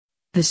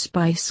the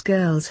Spice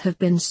Girls have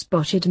been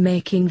spotted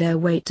making their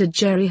way to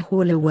Geri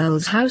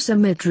Halliwell's house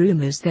amid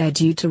rumors they're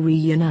due to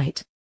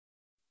reunite.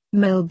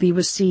 Mel B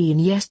was seen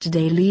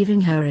yesterday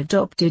leaving her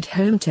adopted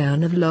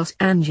hometown of Los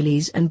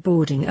Angeles and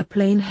boarding a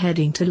plane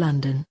heading to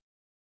London.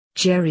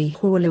 Geri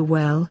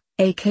Halliwell,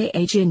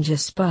 aka Ginger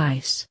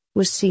Spice,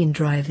 was seen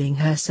driving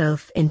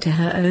herself into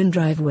her own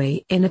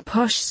driveway in a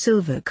posh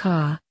silver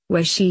car,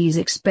 where she's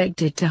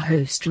expected to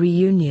host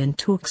reunion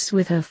talks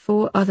with her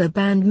 4 other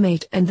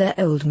bandmates and their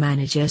old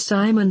manager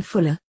Simon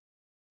Fuller.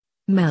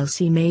 Mel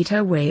C made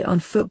her way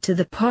on foot to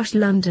the posh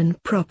London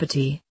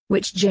property,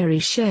 which Geri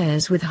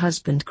shares with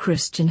husband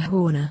Christian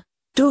Horner,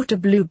 daughter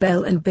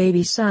Bluebell and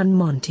baby son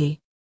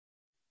Monty.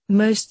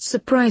 Most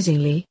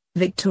surprisingly,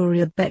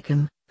 Victoria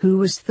Beckham, who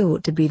was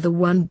thought to be the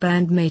one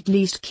bandmate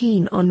least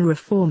keen on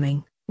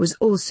reforming, was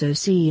also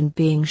seen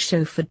being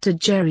chauffeured to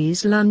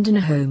Geri's London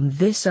home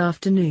this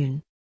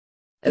afternoon.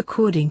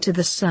 According to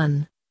The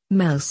Sun,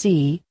 Mel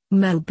C,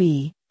 Mel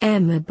B,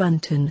 Emma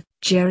Bunton,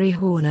 Geri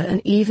Horner and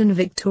even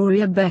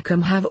Victoria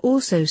Beckham have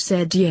also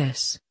said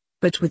yes,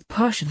 but with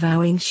Posh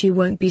vowing she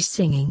won't be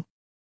singing.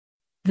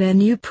 Their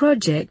new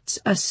projects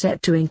are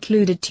set to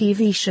include a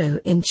TV show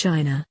in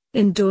China,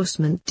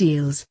 endorsement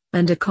deals,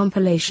 and a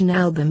compilation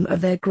album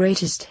of their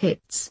greatest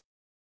hits.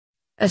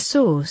 A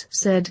source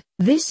said,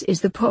 "This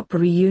is the pop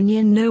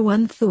reunion no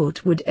one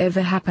thought would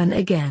ever happen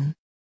again."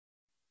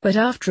 But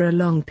after a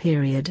long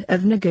period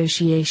of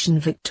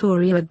negotiation,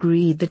 Victoria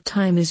agreed the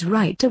time is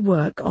right to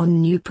work on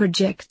new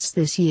projects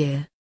this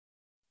year.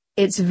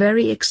 "It's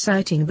very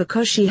exciting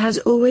because she has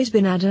always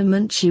been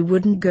adamant she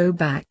wouldn't go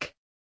back."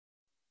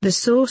 The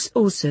source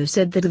also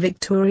said that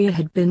Victoria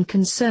had been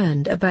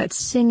concerned about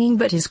singing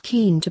but is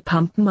keen to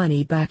pump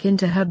money back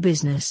into her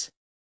business.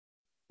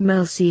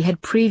 Mel C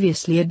had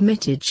previously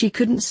admitted she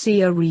couldn't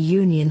see a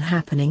reunion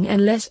happening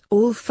unless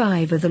all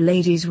 5 of the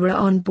ladies were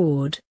on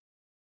board.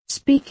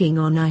 Speaking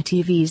on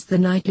ITV's The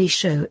Nightly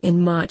Show in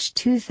March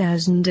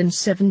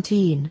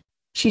 2017,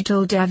 she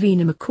told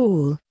Davina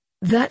McCall,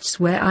 "That's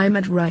where I'm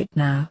at right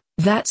now,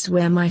 that's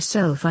where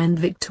myself and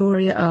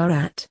Victoria are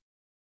at.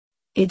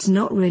 It's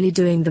not really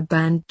doing the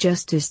band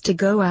justice to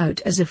go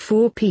out as a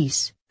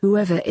 4-piece,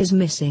 whoever is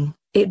missing,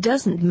 it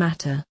doesn't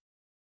matter."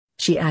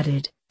 She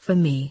added, "For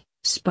me,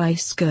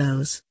 Spice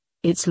Girls,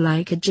 it's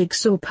like a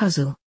jigsaw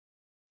puzzle.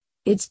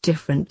 It's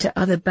different to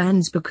other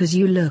bands because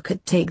you look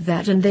at Take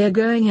That and they're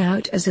going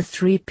out as a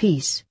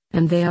 3-piece,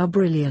 and they are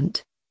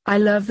brilliant. I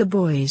love the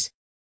boys.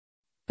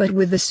 But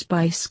with the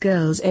Spice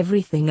Girls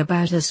everything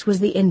about us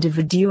was the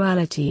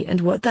individuality and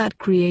what that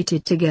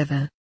created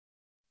together."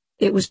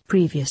 It was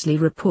previously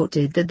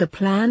reported that the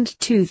planned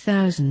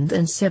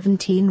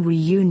 2017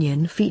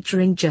 reunion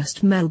featuring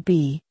just Mel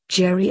B,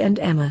 Geri and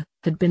Emma,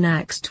 had been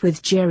axed,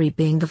 with Geri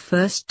being the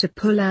first to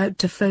pull out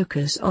to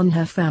focus on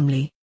her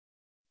family.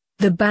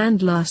 The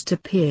band last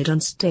appeared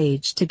on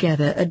stage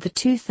together at the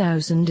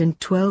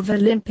 2012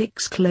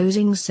 Olympics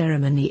closing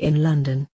ceremony in London.